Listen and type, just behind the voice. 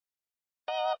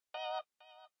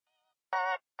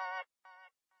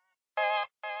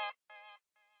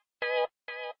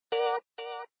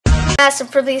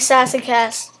For the Assassin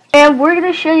Cast. And we're going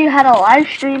to show you how to live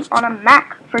stream on a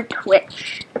Mac for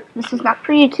Twitch. This is not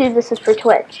for YouTube, this is for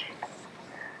Twitch.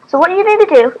 So what you need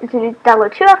to do is you need to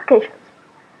download two applications,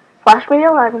 Flash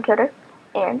Media Live Encoder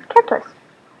and CamTwist.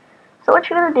 So what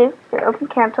you're going to do, you're going to open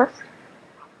CamTwist,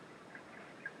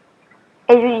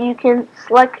 and you can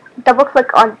double click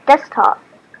on desktop.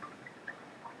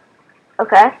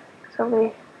 Okay, so let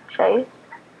me show you.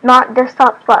 Not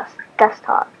desktop plus,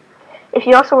 desktop. If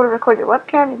you also want to record your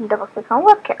webcam, you can double click on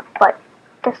webcam, but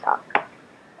desktop.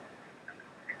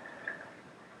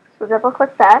 So double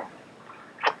click that,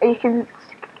 and you can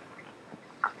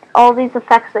all these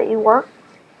effects that you want.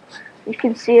 You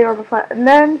can see it on the front, and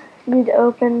then you need to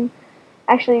open.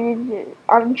 Actually, you need to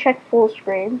uncheck full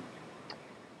screen.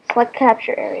 Select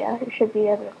capture area. You should be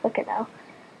able to click it now,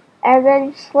 and then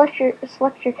you select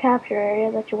your capture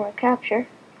area that you want to capture.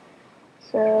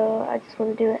 So I just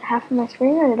want to do it half of my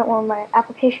screen. I don't want my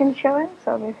application showing,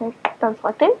 so I'm going to hit done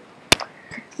selecting.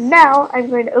 Now I'm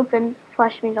going to open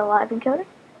Flash Media Live Encoder.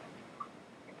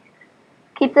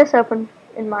 Keep this open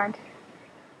in mind.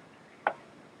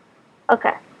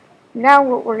 Okay. Now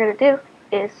what we're going to do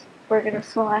is we're going to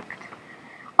select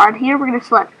on here. We're going to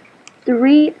select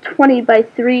 320 by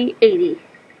 380,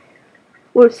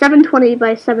 or 720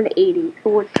 by 780,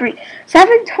 or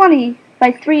 720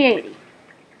 by 380.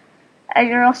 And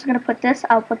you're also going to put this,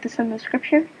 I'll put this in the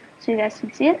description so you guys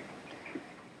can see it.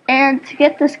 And to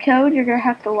get this code, you're going to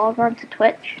have to log on to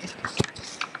Twitch.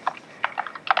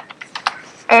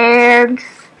 And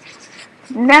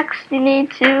next you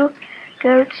need to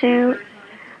go to...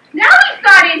 Now he's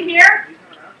not in here!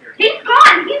 He's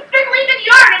gone! He's been leaving the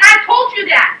yard and I told you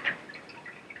that!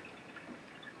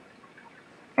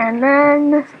 And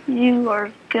then you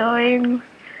are going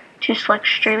to select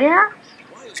Streaming Apps.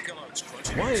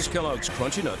 Why is Kellogg's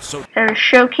Crunchy Nuts so... And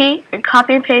show key, and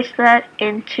copy and paste that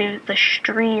into the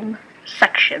stream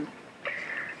section.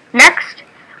 Next,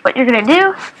 what you're going to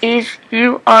do is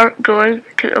you are going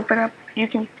to open up, you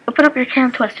can open up your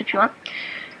CamTwist if you want.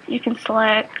 You can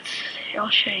select, I'll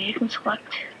show you, you can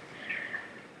select,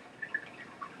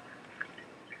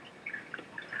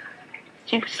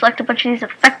 so you can select a bunch of these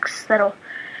effects that'll,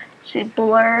 see,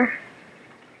 blur,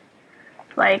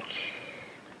 like,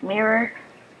 mirror.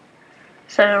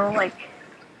 So, like,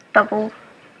 double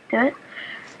do it.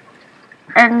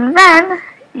 And then,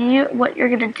 what you're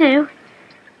going to do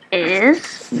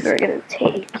is, you're going to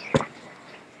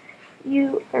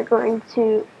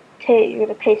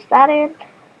paste that in,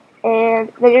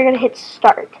 and then you're going to hit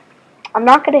start. I'm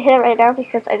not going to hit it right now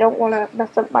because I don't want to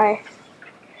mess up my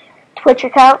Twitch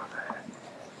account.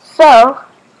 So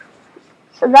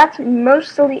that's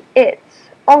mostly it.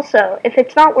 Also, if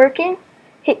it's not working,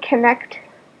 hit connect.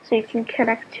 So you can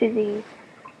connect to the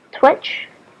Twitch.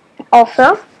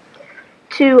 Also,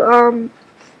 to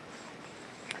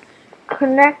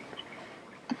connect,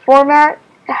 the format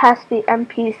has to be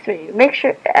MP3. Make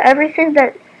sure everything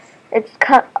that it's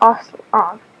cut off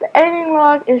on. The editing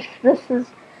log is, this is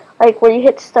like when you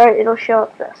hit start, it'll show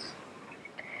up this.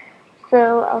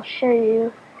 So I'll show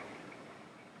you.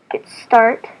 Hit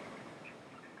start.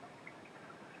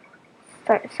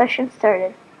 Session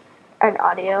started, and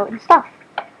audio and stuff.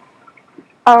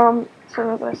 So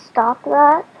we're going to stop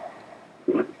that.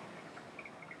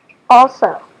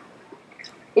 Also,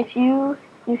 if you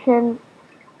can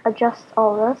adjust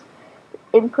all this,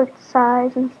 input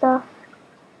size and stuff.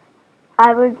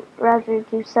 I would rather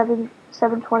do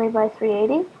 720 by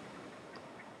 380,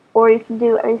 or you can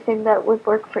do anything that would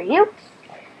work for you.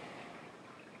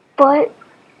 But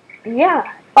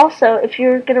yeah. Also, if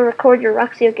you're going to record your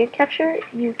Roxio game capture,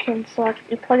 you can plug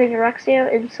in your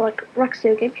Roxio and select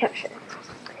Roxio game capture.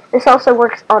 This also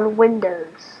works on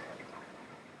Windows,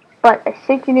 but I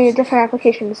think you need a different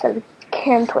application instead of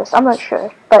CamTwist. I'm not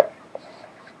sure, but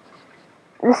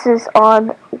this is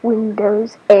on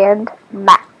Windows and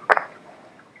Mac.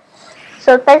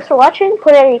 So thanks for watching.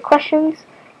 Put any questions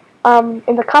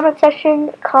in the comment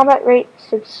section. Comment, rate,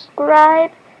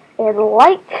 subscribe, and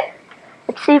like.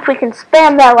 Let's see if we can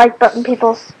spam that like button,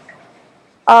 peoples.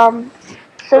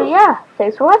 So yeah,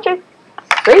 thanks for watching.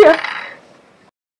 See ya.